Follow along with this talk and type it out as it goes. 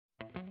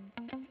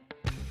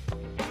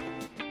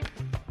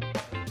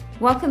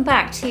Welcome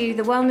back to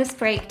the Wellness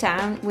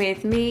Breakdown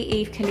with me,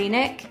 Eve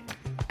Kalinik.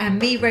 And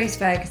me, Rose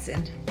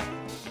Ferguson.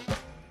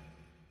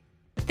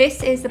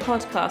 This is the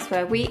podcast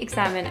where we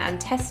examine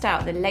and test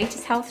out the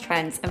latest health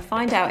trends and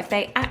find out if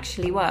they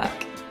actually work.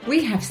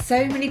 We have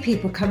so many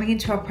people coming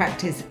into our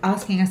practice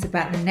asking us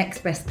about the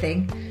next best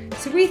thing,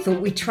 so we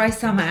thought we'd try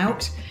some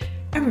out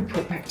and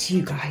report back to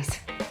you guys.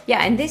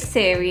 Yeah, in this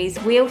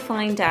series, we'll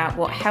find out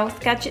what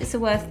health gadgets are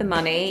worth the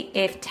money,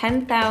 if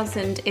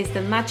 10,000 is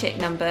the magic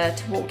number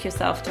to walk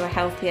yourself to a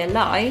healthier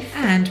life,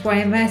 and why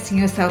immersing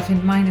yourself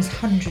in minus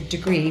 100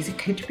 degrees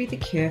could be the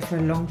cure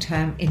for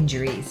long-term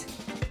injuries.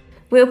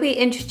 We'll be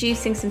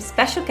introducing some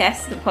special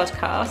guests to the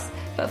podcast,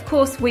 but of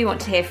course we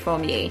want to hear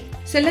from you.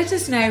 So let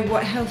us know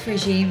what health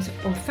regimes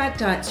or fad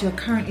diets you're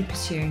currently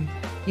pursuing.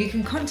 You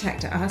can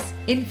contact us,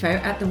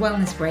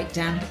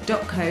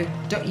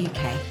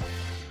 info@thewellnessbreakdown.co.uk.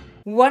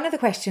 One of the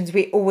questions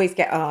we always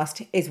get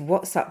asked is,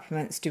 what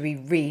supplements do we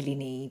really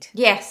need?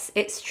 Yes,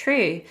 it's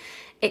true.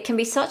 It can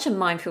be such a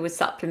minefield with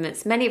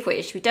supplements, many of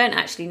which we don't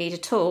actually need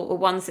at all, or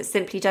ones that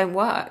simply don't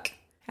work.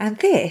 And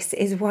this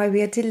is why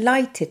we are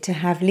delighted to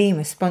have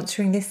Lima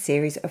sponsoring this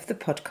series of the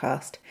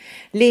podcast.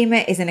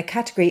 Lima is in a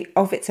category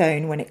of its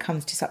own when it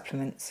comes to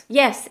supplements.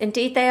 Yes,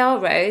 indeed they are,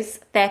 Rose.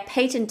 Their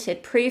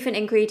patented, proven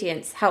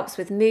ingredients helps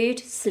with mood,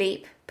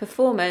 sleep,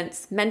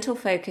 performance, mental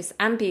focus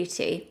and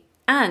beauty.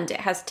 And it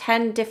has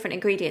 10 different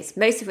ingredients,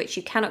 most of which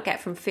you cannot get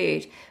from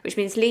food, which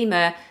means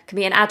Lima can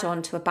be an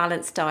add-on to a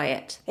balanced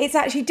diet. It's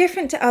actually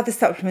different to other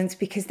supplements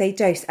because they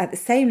dose at the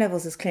same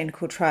levels as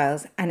clinical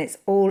trials, and it's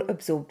all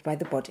absorbed by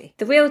the body.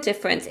 The real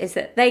difference is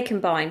that they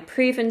combine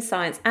proven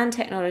science and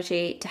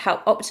technology to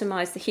help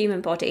optimise the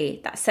human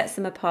body. That sets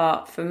them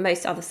apart from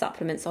most other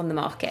supplements on the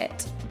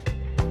market.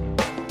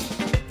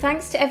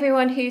 Thanks to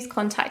everyone who's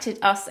contacted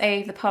us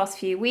over the past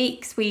few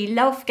weeks. We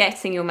love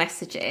getting your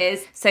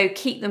messages, so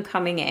keep them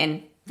coming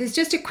in. There's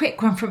just a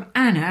quick one from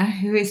Anna,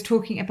 who is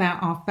talking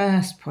about our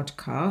first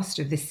podcast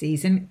of this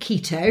season,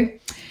 Keto.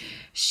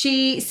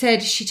 She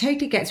said she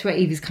totally gets where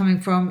Eve is coming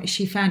from.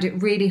 She found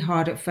it really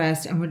hard at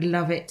first and would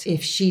love it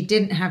if she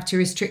didn't have to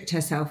restrict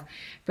herself,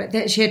 but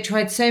that she had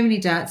tried so many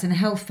diets and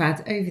health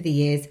fads over the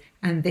years,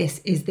 and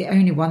this is the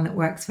only one that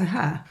works for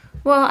her.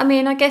 Well, I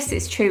mean, I guess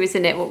it's true,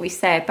 isn't it, what we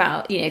say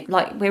about,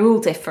 like we're all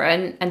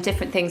different and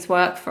different things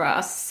work for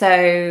us.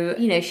 So,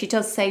 she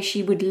does say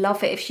she would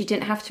love it if she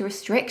didn't have to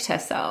restrict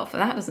herself.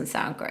 And that doesn't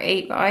sound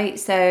great, right?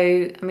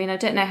 So, I mean, I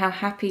don't know how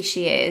happy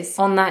she is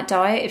on that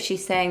diet if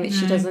she's saying that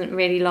she doesn't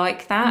really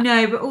like that.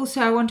 No, but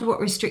also I wonder what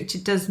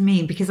restricted does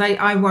mean, because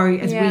I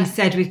worry, as we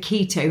said with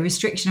keto,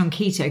 restriction on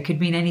keto could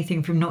mean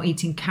anything from not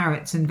eating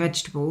carrots and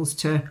vegetables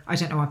to, I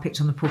don't know, I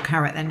picked on the poor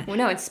carrot then. Well,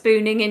 no, and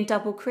spooning in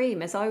double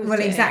cream as I was doing.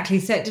 Well, exactly.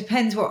 So it depends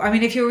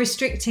if you're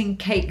restricting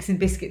cakes and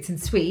biscuits and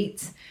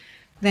sweets,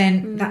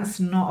 then that's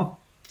not a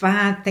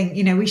bad thing.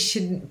 We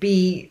shouldn't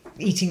be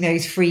eating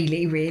those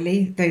freely,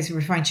 really, those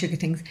refined sugar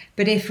things.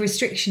 But if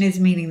restriction is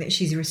meaning that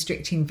she's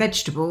restricting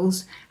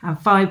vegetables and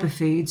fibre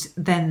foods,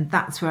 then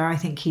that's where I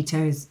think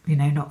keto is,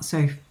 not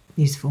so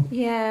useful.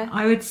 Yeah.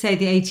 I would say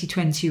the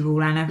 80-20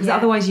 rule, Anna, because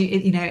otherwise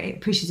it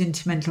pushes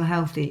into mental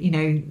health.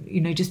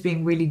 Just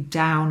being really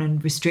down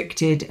and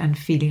restricted and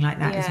feeling like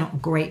that is not a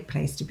great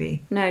place to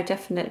be. No,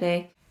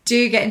 definitely.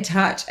 Do get in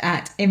touch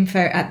at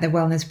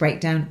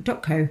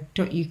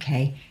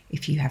info@thewellnessbreakdown.co.uk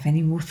if you have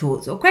any more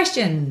thoughts or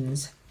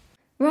questions.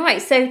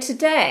 Right, so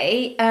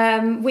today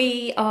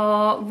we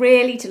are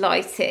really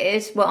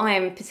delighted, well I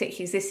am particularly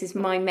because this is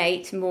my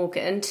mate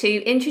Morgan,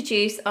 to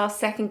introduce our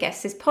second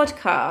guest to this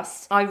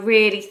podcast. I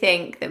really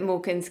think that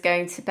Morgan's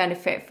going to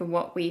benefit from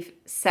what we've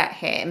set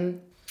him.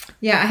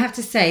 Yeah, I have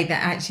to say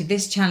that actually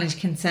this challenge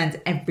concerns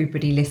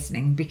everybody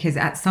listening, because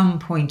at some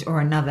point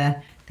or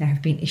another there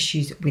have been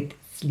issues with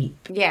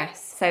sleep.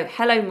 Yes, so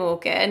hello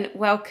Morgan,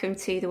 welcome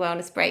to the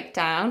Wellness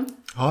Breakdown.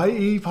 Hi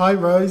Eve, hi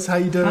Rose, how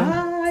you doing?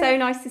 Hi. So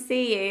nice to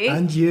see you.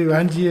 And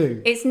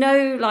you. It's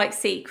no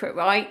secret,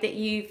 right, that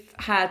you've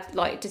had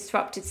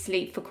disrupted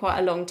sleep for quite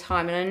a long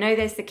time, and I know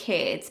there's the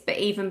kids, but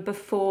even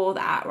before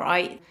that,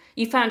 right,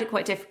 you found it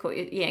quite difficult,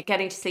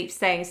 getting to sleep,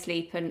 staying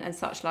asleep and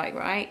such like,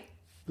 right?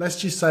 Let's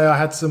just say I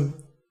had some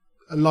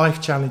life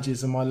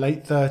challenges in my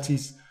late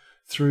 30s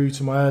through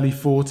to my early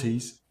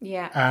 40s.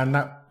 Yeah. And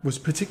that was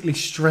particularly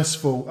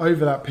stressful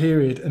over that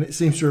period, and it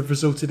seems to have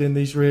resulted in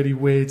these really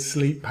weird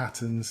sleep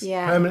patterns,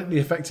 permanently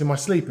affecting my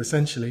sleep,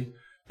 essentially.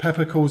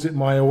 Pepper calls it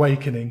my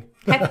awakening.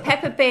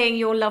 Pepper being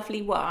your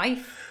lovely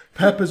wife.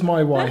 Pepper's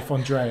my wife,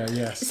 Andrea,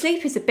 yes.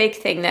 Sleep is a big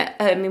thing that,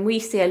 we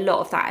see a lot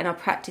of that in our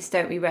practice,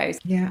 don't we, Rose?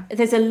 Yeah.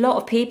 There's a lot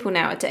of people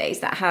nowadays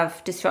that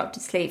have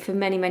disrupted sleep for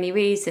many, many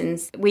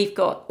reasons. We've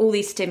got all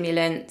these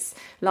stimulants,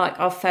 like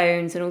our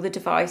phones and all the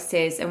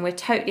devices, and we're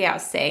totally out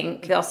of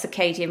sync with our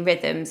circadian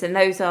rhythms. And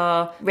those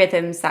are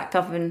rhythms that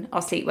govern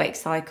our sleep-wake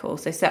cycle.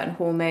 So certain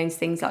hormones,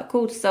 things like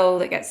cortisol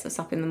that gets us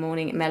up in the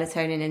morning and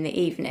melatonin in the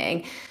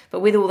evening. But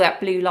with all that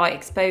blue light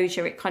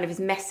exposure, it kind of is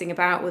messing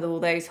about with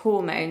all those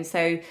hormones.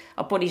 So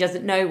our bodies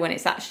doesn't know when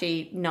it's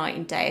actually night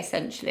and day,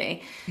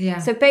 essentially. Yeah.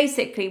 So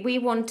basically, we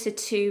wanted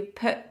to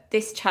put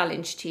this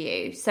challenge to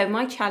you. So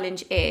my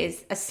challenge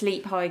is a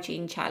sleep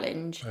hygiene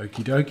challenge.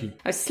 Okie dokie.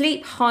 A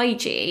sleep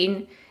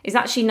hygiene is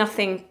actually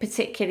nothing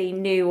particularly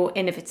new or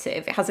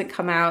innovative. It hasn't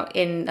come out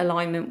in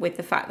alignment with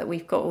the fact that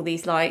we've got all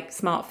these like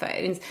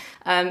smartphones.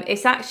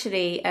 It's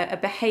actually a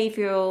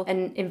behavioural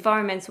and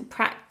environmental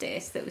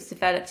practice that was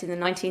developed in the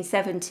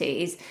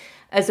 1970s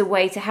as a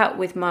way to help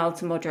with mild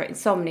to moderate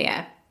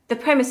insomnia. The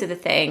premise of the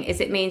thing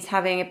is it means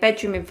having a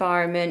bedroom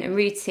environment and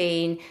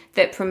routine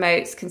that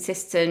promotes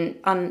consistent,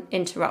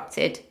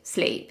 uninterrupted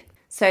sleep.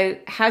 So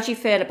how do you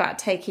feel about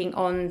taking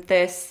on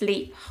the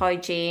sleep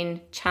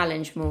hygiene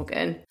challenge,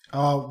 Morgan?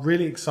 Oh,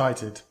 really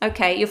excited.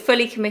 Okay, you're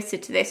fully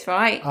committed to this,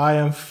 right? I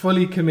am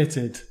fully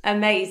committed.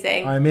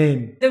 Amazing. I'm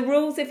in. The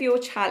rules of your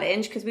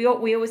challenge, because we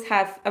always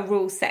have a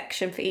rules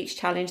section for each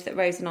challenge that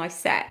Rose and I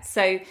set.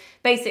 So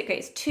basically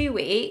it's 2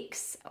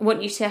 weeks. I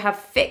want you to have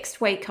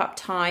fixed wake up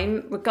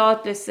time,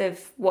 regardless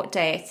of what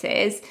day it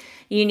is.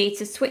 You need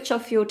to switch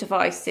off your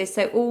devices.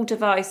 So all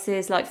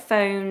devices like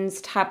phones,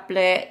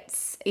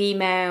 tablets,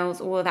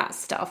 emails, all of that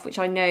stuff, which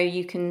I know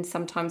you can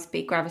sometimes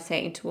be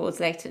gravitating towards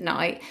late at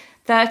night,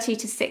 30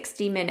 to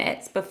 60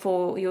 minutes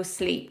before your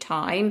sleep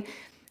time.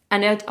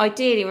 And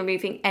ideally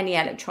removing any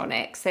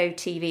electronics, so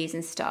TVs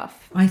and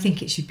stuff. I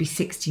think it should be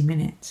 60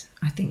 minutes.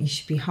 I think you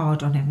should be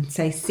hard on him and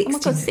say 60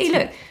 minutes. Oh my God, see,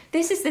 look,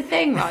 this is the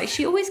thing, right?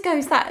 She always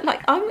goes that,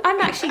 like,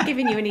 I'm actually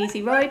giving you an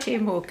easy ride here,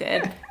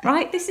 Morgan,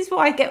 right? This is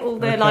why I get all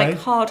the, like,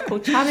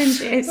 hardcore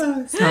challenges.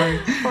 Sorry.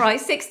 All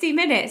right, 60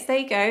 minutes. There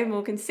you go,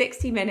 Morgan,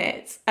 60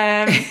 minutes.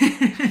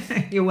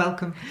 You're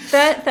welcome.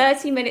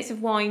 30 minutes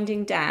of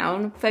winding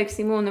down,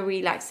 focusing more on the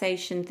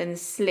relaxation than the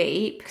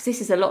sleep, because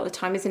this is a lot of the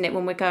time, isn't it,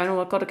 when we're going,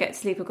 oh, I've got to get to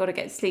sleep, I've got to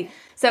get to sleep.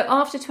 So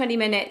after 20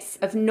 minutes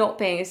of not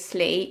being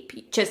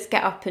asleep, just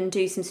get up and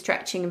do some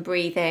stretching and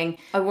breathing.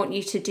 I want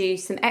you to do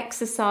some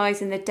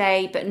exercise in the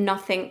day, but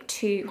nothing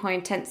too high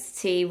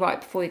intensity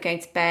right before you're going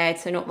to bed.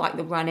 So not like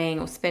the running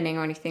or spinning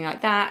or anything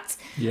like that.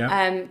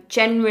 Yeah.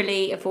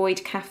 Generally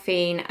avoid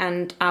caffeine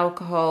and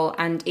alcohol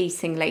and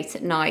eating late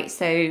at night.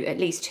 So at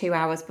least 2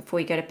 hours before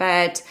you go to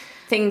bed.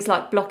 Things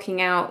like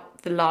blocking out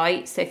the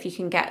light, so if you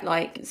can get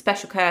like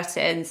special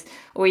curtains,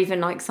 or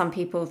even like some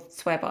people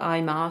swear by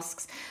eye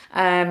masks,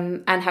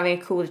 and having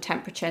a cooler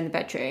temperature in the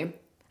bedroom.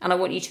 And I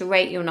want you to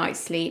rate your night's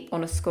sleep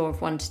on a score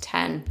of 1 to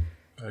 10.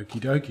 Okie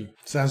dokie.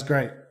 Sounds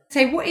great.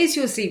 So what is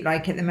your sleep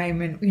like at the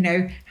moment? You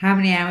know, how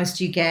many hours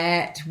do you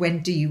get? When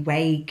do you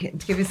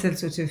wake? Give us a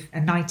sort of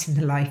a night in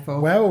the life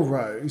of. Well,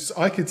 Rose,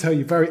 I can tell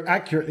you very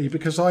accurately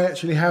because I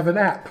actually have an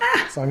app.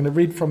 So I'm going to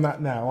read from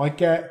that now. I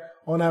get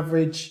on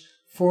average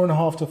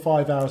 4.5 to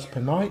 5 hours per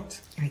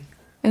night.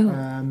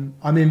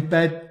 I'm in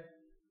bed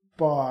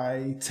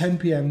by 10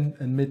 p.m.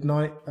 and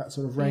midnight, that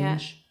sort of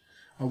range.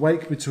 Yeah. I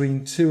wake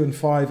between 2 and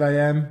 5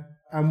 a.m.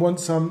 And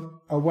once I'm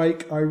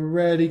awake, I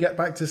rarely get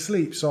back to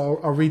sleep. So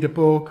I'll read a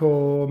book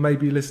or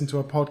maybe listen to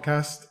a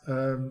podcast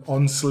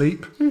on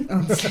sleep.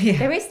 Yeah.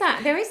 There is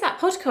that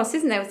podcast,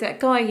 isn't there? With that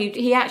guy who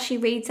he actually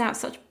reads out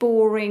such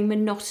boring,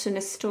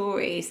 monotonous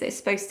stories. That's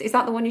supposed to, is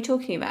that the one you're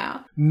talking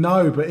about?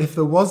 No, but if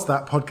there was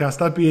that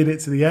podcast, I'd be in it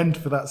to the end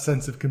for that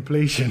sense of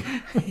completion.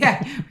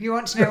 Yeah, you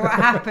want to know what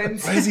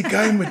happens. Where's he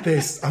going with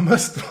this? I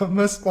must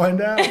find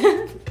out.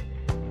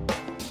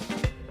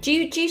 Do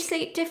you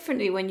sleep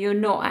differently when you're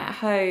not at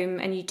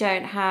home and you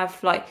don't have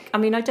I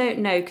don't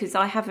know because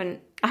I haven't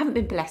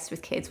been blessed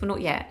with kids, well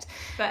not yet,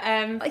 but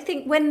I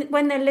think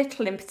when they're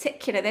little in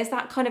particular, there's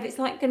that kind of, it's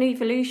like an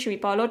evolutionary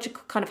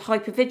biological kind of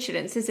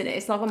hypervigilance, isn't it?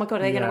 It's like, oh my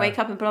God, are they going to wake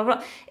up and blah, blah,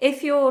 blah.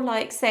 If you're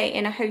like, say,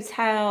 in a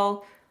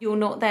hotel, you're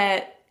not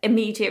there,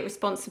 immediate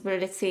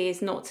responsibility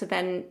is not to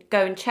then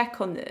go and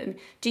check on them.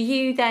 Do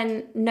you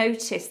then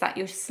notice that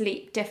your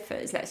sleep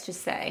differs, let's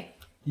just say?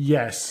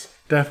 Yes.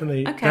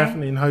 Definitely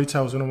in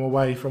hotels when I'm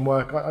away from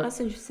work. That's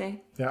interesting.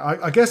 Yeah,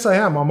 I guess I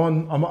am.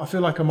 I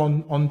feel like I'm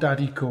on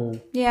daddy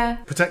call. Yeah.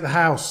 Protect the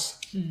house.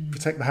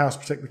 Protect the house,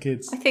 protect the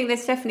kids. I think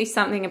there's definitely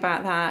something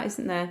about that,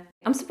 isn't there?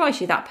 I'm surprised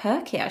you're that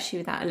perky, actually,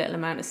 with that little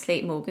amount of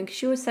sleep, Morgan, because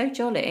you were so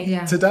jolly.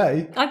 Yeah.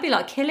 Today? I'd be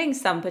like killing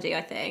somebody,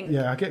 I think.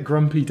 Yeah, I get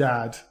grumpy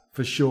dad.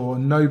 For sure.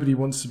 Nobody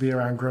wants to be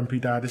around grumpy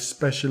dad,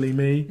 especially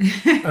me.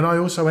 And I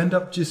also end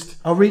up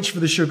I'll reach for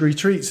the sugary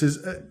treats. As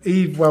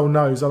Eve well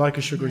knows, I like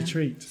a sugary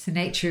treat. It's the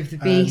nature of the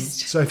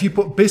beast. So if you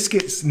put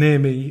biscuits near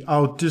me,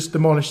 I'll just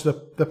demolish the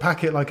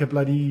packet like a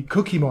bloody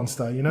cookie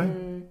monster, you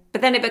know? But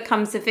then it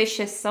becomes a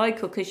vicious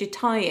cycle because you're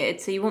tired,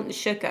 so you want the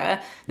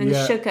sugar, and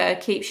the sugar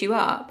keeps you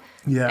up.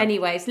 Yeah.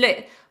 Anyways,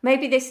 look,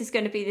 maybe this is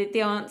going to be the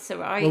answer,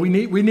 right? Well, we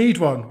need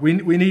one.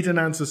 We need an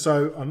answer,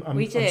 so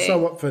I'm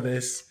so up for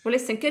this. Well,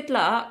 listen, good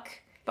luck,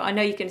 but I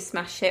know you're going to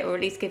smash it, or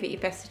at least give it your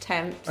best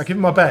attempt. I give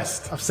it my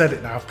best. I've said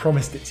it now. I've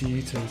promised it to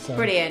you too. So.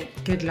 Brilliant.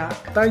 Good luck.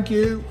 Thank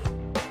you.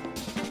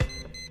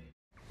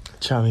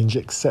 Challenge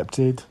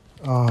accepted.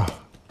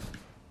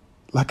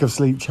 Lack of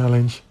sleep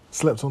challenge.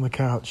 Slept on the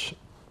couch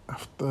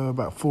after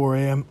about 4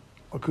 a.m.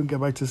 I couldn't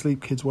get back to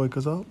sleep. Kids woke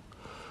us up.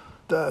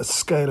 The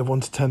scale of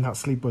 1 to 10, that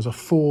sleep was a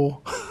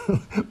 4.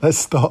 Let's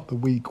start the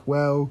week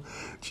well.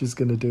 Just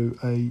going to do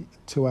a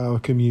 2-hour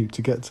commute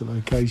to get to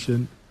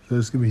location. So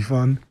it's going to be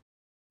fun.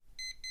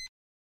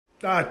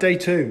 Day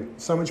 2.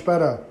 So much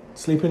better.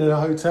 Sleeping in a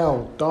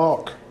hotel.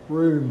 Dark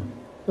room.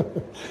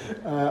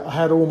 I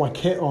had all my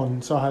kit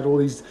on. So I had all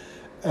these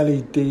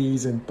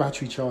LEDs and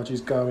battery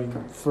chargers going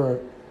for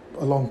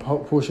a long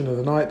portion of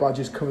the night. But I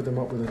just covered them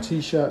up with a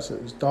t-shirt so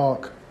it was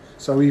dark.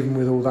 So even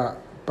with all that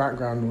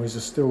background noise, I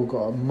still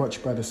got a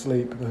much better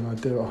sleep than I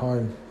do at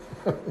home.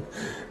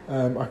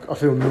 I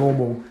feel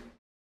normal.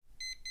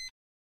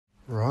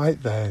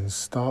 Right then,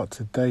 start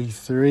to day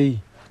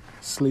 3,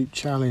 sleep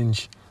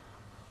challenge.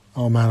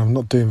 Oh man, I'm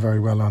not doing very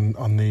well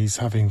on these.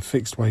 Having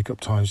fixed wake up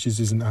times just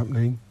isn't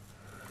happening.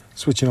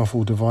 Switching off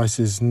all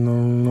devices, no,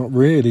 not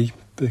really,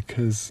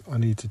 because I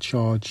need to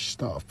charge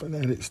stuff and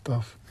edit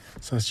stuff.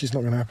 So it's just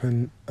not going to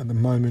happen at the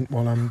moment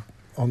while I'm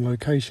on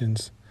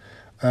locations.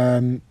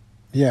 I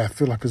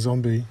feel like a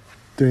zombie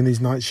doing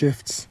these night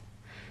shifts.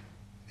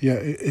 Yeah,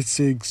 it's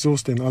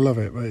exhausting. I love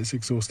it, but it's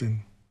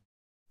exhausting.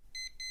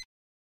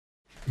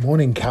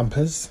 Morning,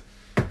 campers.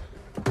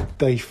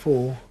 Day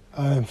 4.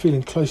 I'm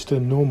feeling close to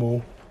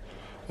normal.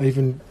 I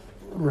even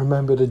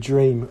remembered a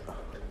dream,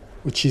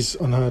 which is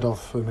unheard of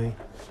for me.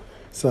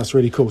 So that's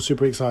really cool.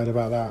 Super excited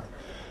about that.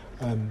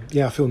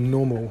 I feel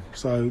normal.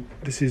 So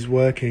this is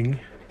working.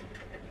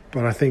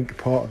 But I think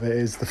part of it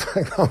is the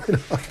fact that I'm in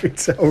a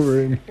hotel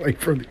room away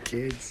from the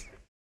kids.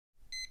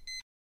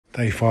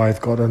 Day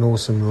 5, got an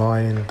awesome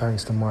lie-in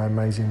thanks to my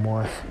amazing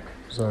wife.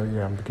 So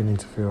yeah, I'm beginning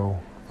to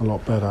feel a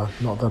lot better.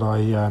 Not that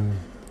I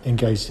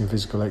engaged in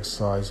physical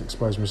exercise,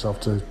 exposed myself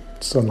to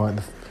sunlight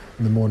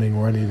in the morning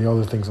or any of the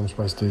other things I'm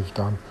supposed to have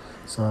done.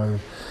 So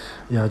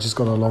yeah, I just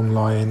got a long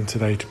lie-in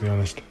today, to be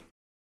honest.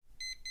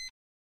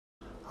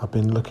 I've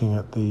been looking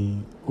at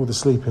all the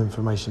sleep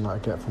information that I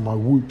get from my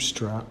Whoop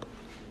strap,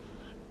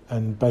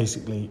 and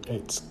basically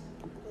it's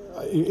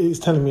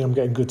telling me I'm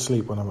getting good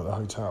sleep when I'm at the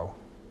hotel.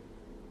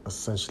 That's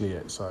essentially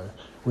it. So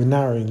we're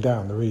narrowing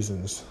down the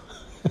reasons.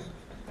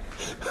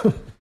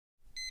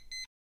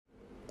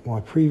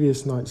 My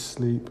previous night's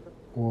sleep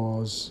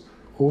was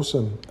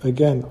awesome.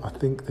 Again, I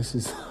think this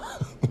is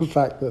the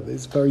fact that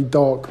it's a very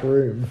dark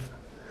room.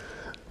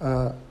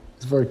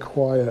 It's very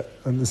quiet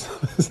and there's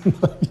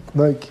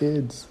no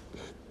kids.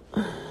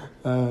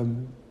 I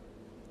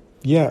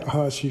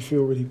actually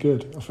feel really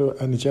good. I feel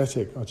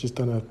energetic. I've just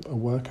done a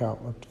workout.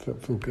 I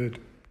feel good.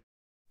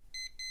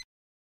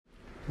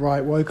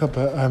 Right, woke up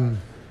at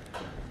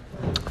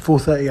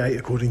 4:38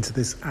 according to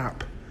this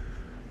app,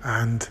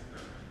 and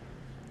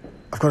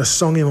I've got a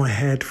song in my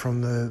head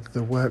from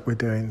the work we're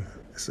doing,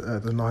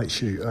 the night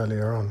shoot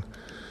earlier on.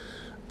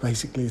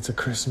 Basically, it's a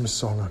Christmas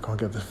song. I can't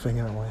get the thing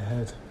out of my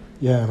head.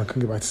 Yeah, and I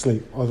couldn't get back to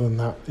sleep. Other than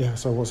that,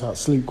 so what's that?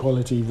 Sleep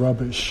quality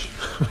rubbish.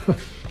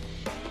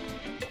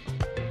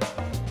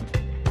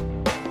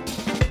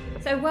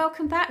 So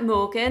welcome back,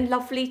 Morgan.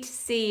 Lovely to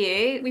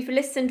see you. We've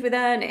listened with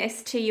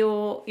Ernest to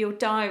your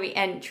diary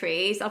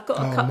entries. I've got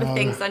a couple of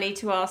things I need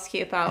to ask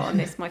you about on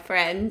this, my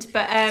friend.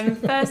 But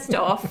first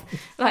off,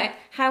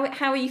 how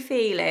are you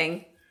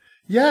feeling?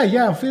 Yeah,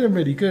 I'm feeling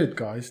really good,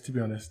 guys, to be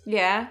honest.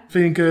 Yeah?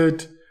 Feeling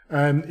good.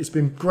 It's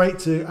been great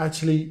to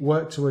actually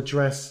work to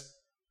address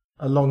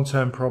a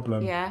long-term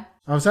problem. Yeah.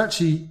 I was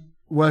actually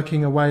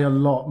working away a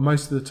lot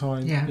most of the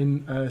time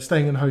in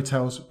staying in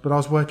hotels, but I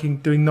was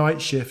doing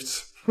night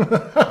shifts.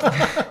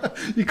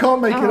 You can't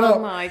make it up. Oh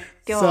my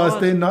God. So I was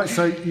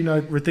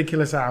doing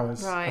ridiculous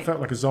hours. Right. I felt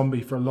like a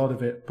zombie for a lot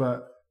of it,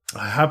 but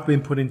I have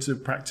been put into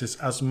practice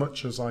as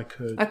much as I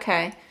could.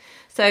 Okay.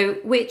 So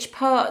which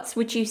parts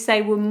would you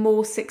say were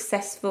more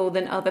successful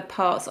than other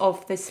parts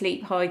of the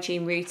sleep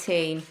hygiene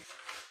routine?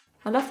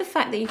 I love the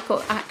fact that you've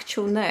got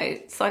actual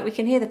notes. Like, we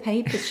can hear the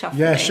papers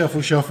shuffling. Yeah,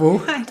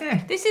 shuffle. I know.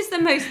 This is the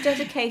most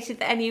dedicated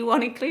that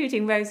anyone,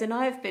 including Rose and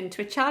I, have been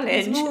to a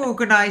challenge. It's more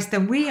organised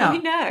than we are. I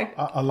know.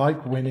 I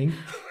like winning.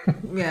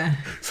 Yeah.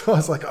 So I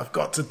was like, I've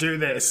got to do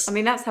this. I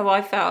mean, that's how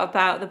I felt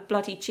about the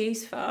bloody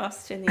juice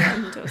fast in the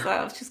end. I was like,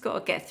 I've just got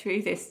to get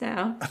through this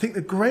now. I think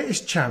the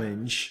greatest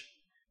challenge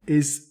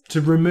is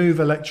to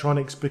remove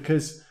electronics,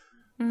 because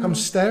I'm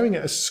staring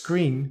at a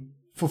screen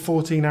for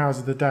 14 hours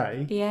of the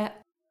day. Yeah.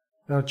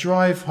 Now I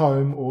drive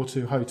home or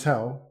to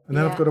hotel, and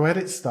then I've got to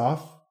edit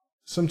stuff.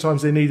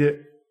 Sometimes they need it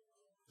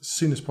as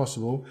soon as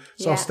possible.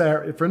 So I'll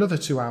stare at it for another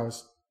 2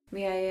 hours.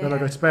 Then I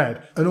go to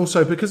bed. And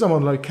also, because I'm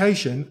on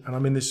location and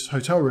I'm in this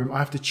hotel room, I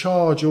have to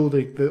charge all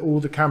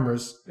the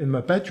cameras in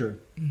my bedroom.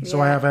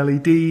 So I have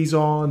LEDs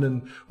on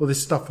and all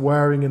this stuff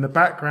whirring in the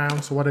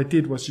background. So what I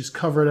did was just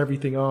cover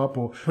everything up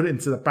or put it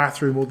into the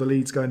bathroom, all the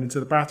leads going into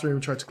the bathroom,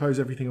 and try to close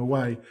everything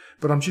away.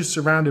 But I'm just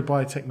surrounded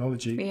by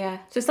technology. Yeah.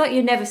 So it's like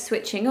you're never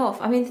switching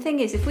off. I mean, the thing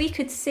is, if we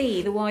could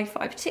see the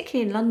Wi-Fi,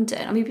 particularly in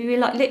London, I mean, we'd be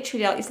like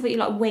literally like, it's like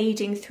you're like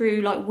wading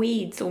through like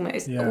weeds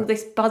almost, all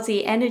this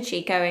buzzy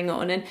energy going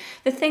on. And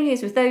the thing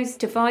is with those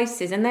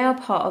devices, and they are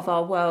part of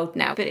our world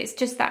now, but it's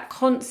just that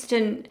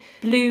constant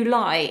blue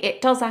light.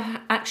 It does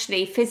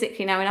actually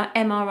physically now in our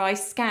MRI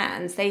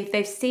scans,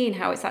 they've seen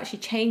how it's actually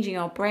changing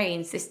our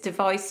brains, this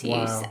device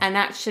use, and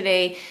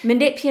actually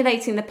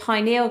manipulating the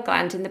pineal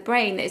gland in the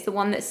brain that is the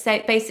one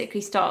that basically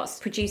starts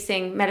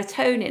producing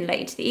melatonin late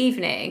into the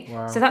evening.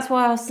 So that's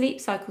why our sleep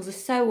cycles are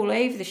so all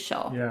over the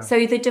shop.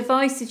 So the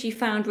devices you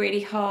found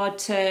really hard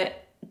to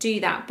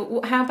do that,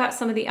 but how about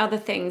some of the other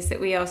things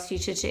that we asked you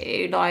to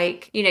do,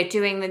 like, you know,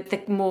 doing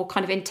the more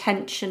kind of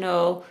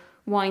intentional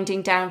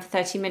winding down for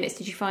 30 minutes?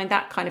 Did you find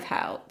that kind of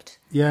helped?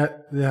 Yeah,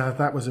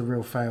 that was a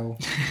real fail.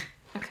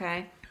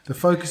 Okay. The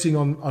focusing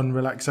on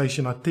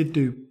relaxation, I did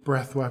do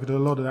breath work. I did a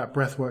lot of that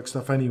breath work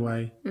stuff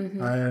anyway.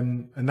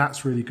 And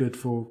that's really good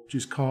for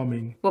just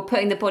calming. Well,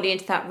 putting the body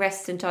into that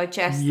rest and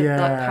digest, the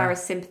like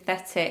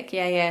parasympathetic.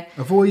 Yeah.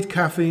 Avoid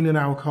caffeine and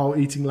alcohol,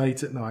 eating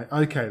late at night.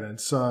 Okay then,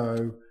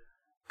 so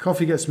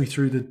coffee gets me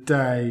through the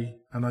day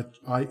and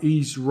I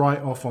ease right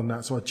off on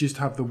that. So I just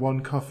have the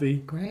one coffee.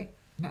 Great,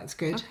 that's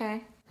good.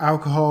 Okay.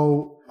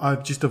 Alcohol,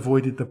 I've just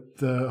avoided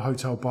the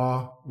hotel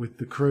bar with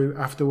the crew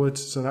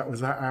afterwards, so that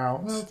was that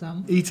out. Well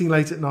done. Eating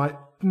late at night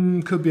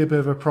could be a bit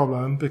of a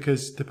problem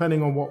because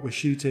depending on what we're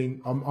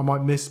shooting, I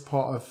might miss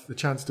part of the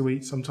chance to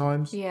eat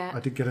sometimes. Yeah. I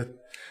did get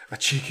a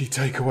cheeky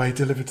takeaway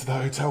delivered to the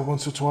hotel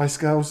once or twice,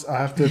 girls, I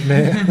have to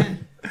admit.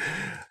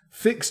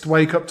 Fixed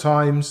wake-up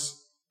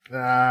times,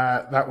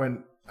 that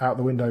went out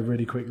the window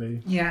really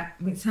quickly. Yeah,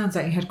 it sounds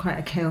like you had quite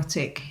a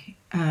chaotic...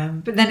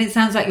 but then it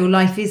sounds like your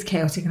life is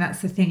chaotic, and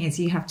that's the thing, is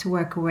you have to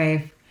work a way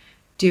of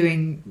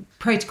doing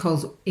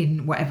protocols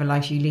in whatever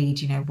life you lead,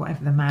 you know,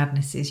 whatever the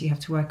madness is, you have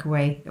to work a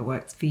way that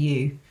works for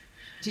you.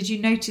 Did you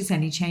notice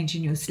any change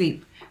in your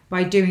sleep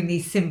by doing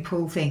these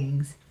simple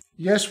things?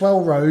 Yes,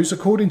 well, Rose,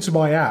 according to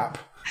my app,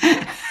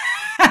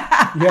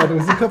 yeah, there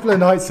was a couple of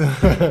nights.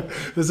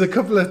 There's a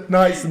couple of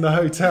nights in the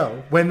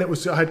hotel when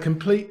I had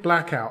complete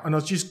blackout and I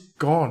was just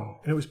gone,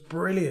 and it was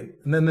brilliant.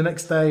 And then the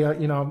next day,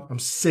 I'm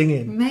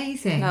singing.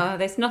 Amazing. No,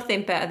 there's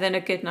nothing better than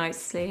a good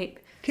night's sleep.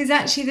 Because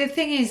actually, the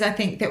thing is, I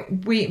think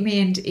that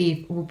me and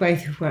Eve will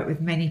both have worked with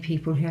many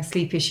people who have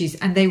sleep issues,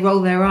 and they roll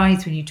their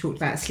eyes when you talk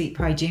about sleep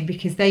hygiene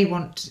because they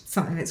want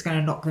something that's going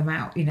to knock them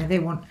out. You know, they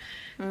want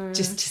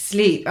just to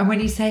sleep. And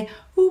when you say,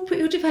 "Oh, put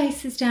your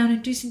devices down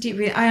and do some deep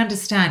breathing," I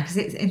understand, because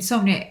it's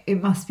insomnia.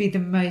 It must be the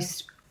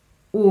most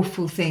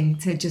awful thing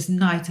to just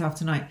night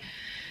after night.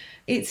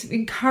 It's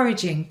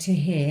encouraging to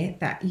hear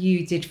that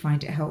you did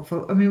find it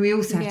helpful. I mean, we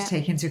also have to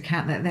take into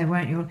account that there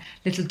weren't your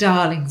little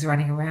darlings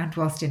running around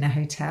whilst in a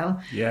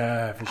hotel.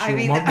 Yeah, for sure. I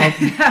mean,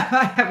 that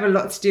might have a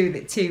lot to do with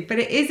it too. But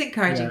it is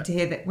encouraging to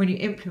hear that when you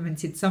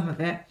implemented some of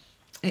it,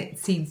 it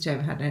seems to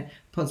have had a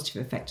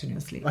positive effect on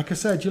your sleep. Like I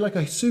said, you're like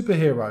a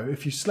superhero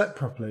if you slept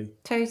properly.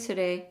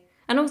 Totally.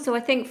 And also, I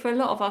think for a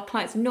lot of our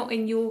clients, not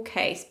in your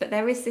case, but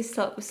there is this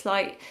sort of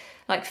slight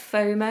like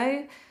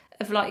FOMO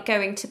of like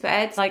going to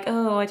bed, like,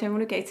 oh, I don't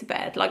want to go to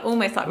bed, like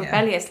almost like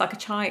rebellious, like a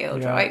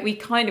child, right? We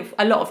kind of,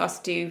 a lot of us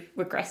do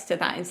regress to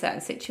that in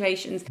certain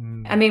situations.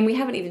 I mean, we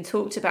haven't even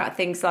talked about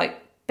things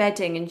like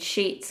bedding and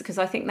sheets, because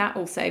I think that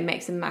also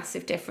makes a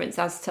massive difference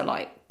as to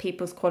like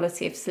people's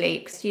quality of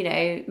sleep. You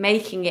know,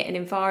 making it an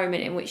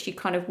environment in which you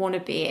kind of want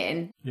to be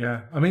in.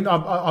 Yeah, I mean,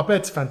 our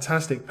bed's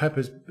fantastic.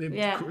 Pepper's,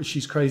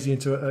 she's crazy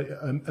into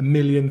a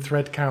million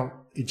thread count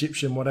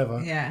Egyptian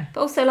whatever. Yeah.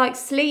 But also like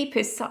sleep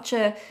is such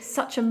a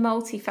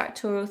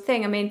multifactorial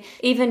thing. I mean,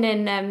 even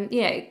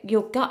in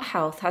your gut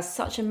health has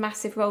such a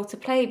massive role to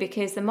play,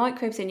 because the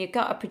microbes in your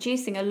gut are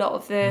producing a lot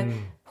of the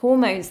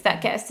hormones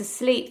that get us to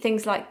sleep,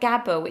 things like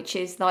GABA, which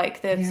is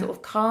like the sort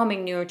of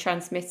calming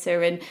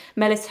neurotransmitter, and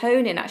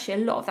melatonin,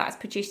 actually a lot of that is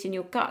produced in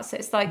your gut. So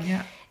it's like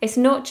it's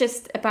not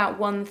just about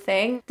one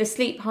thing. The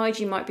sleep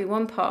hygiene might be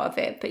one part of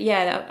it, but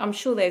I'm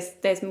sure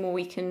there's more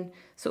we can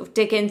sort of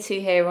dig into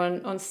here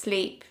on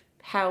sleep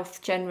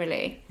health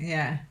generally.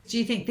 Yeah. Do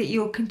you think that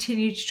you'll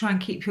continue to try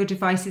and keep your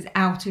devices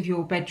out of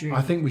your bedroom?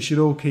 I think we should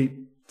all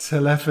keep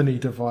telephony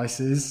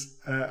devices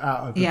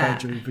out of the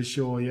bedroom for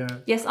sure.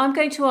 Yes, I'm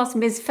going to ask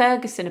Ms.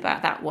 Ferguson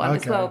about that one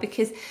as well,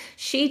 because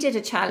she did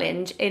a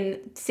challenge in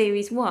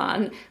series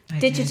 1,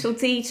 digital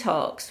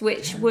detox,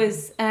 which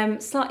was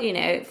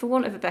slightly, for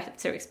want of a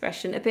better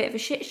expression, a bit of a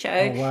shit show.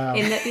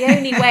 In that the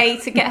only way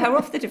to get her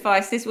off the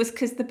devices was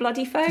because the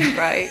bloody phone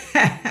broke.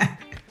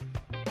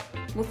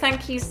 Well,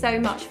 thank you so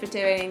much for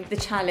doing the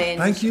challenge.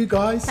 Thank you,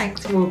 guys.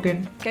 Thanks,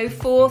 Morgan. Go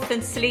forth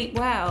and sleep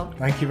well.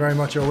 Thank you very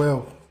much, I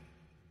will.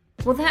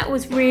 Well, that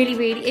was really,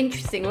 really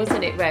interesting,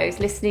 wasn't it, Rose?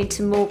 Listening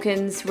to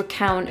Morgan's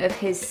recount of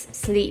his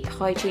sleep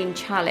hygiene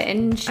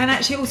challenge. And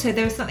actually also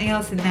there was something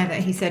else in there that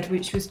he said,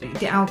 which was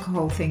the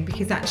alcohol thing,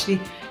 because actually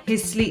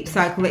his sleep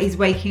cycle that he's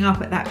waking up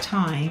at that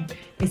time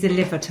is a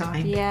liver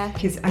time. Yeah.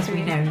 Because as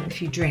we know,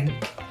 if you drink,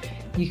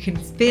 you can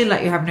feel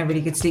like you're having a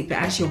really good sleep, but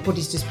actually your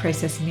body's just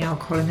processing the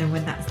alcohol, and then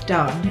when that's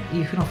done,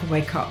 you can often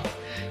wake up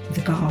with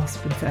a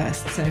gasp and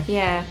thirst. So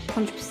yeah,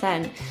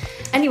 100%.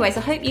 Anyways,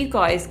 I hope you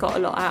guys got a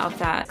lot out of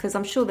that, because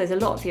I'm sure there's a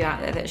lot of you out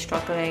there that are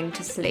struggling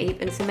to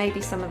sleep, and so maybe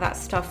some of that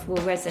stuff will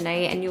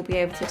resonate and you'll be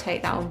able to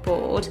take that on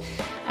board.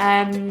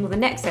 Well, the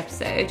next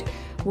episode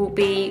will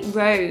be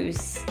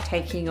Rose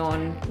taking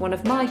on one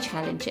of my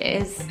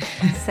challenges.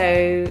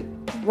 So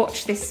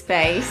Watch this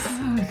space.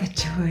 Oh, the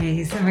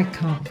joys. I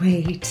can't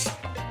wait.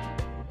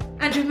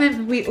 And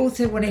remember, we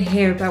also want to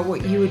hear about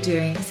what you are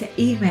doing, so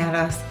email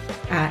us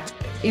at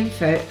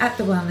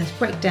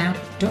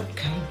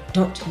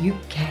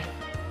info@thewellnessbreakdown.co.uk.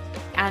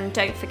 And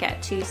don't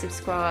forget to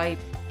subscribe.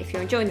 If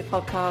you're enjoying the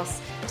podcast,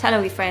 tell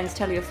all your friends,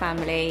 tell your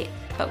family.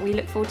 But we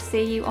look forward to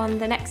seeing you on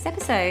the next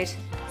episode.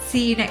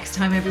 See you next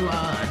time,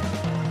 everyone.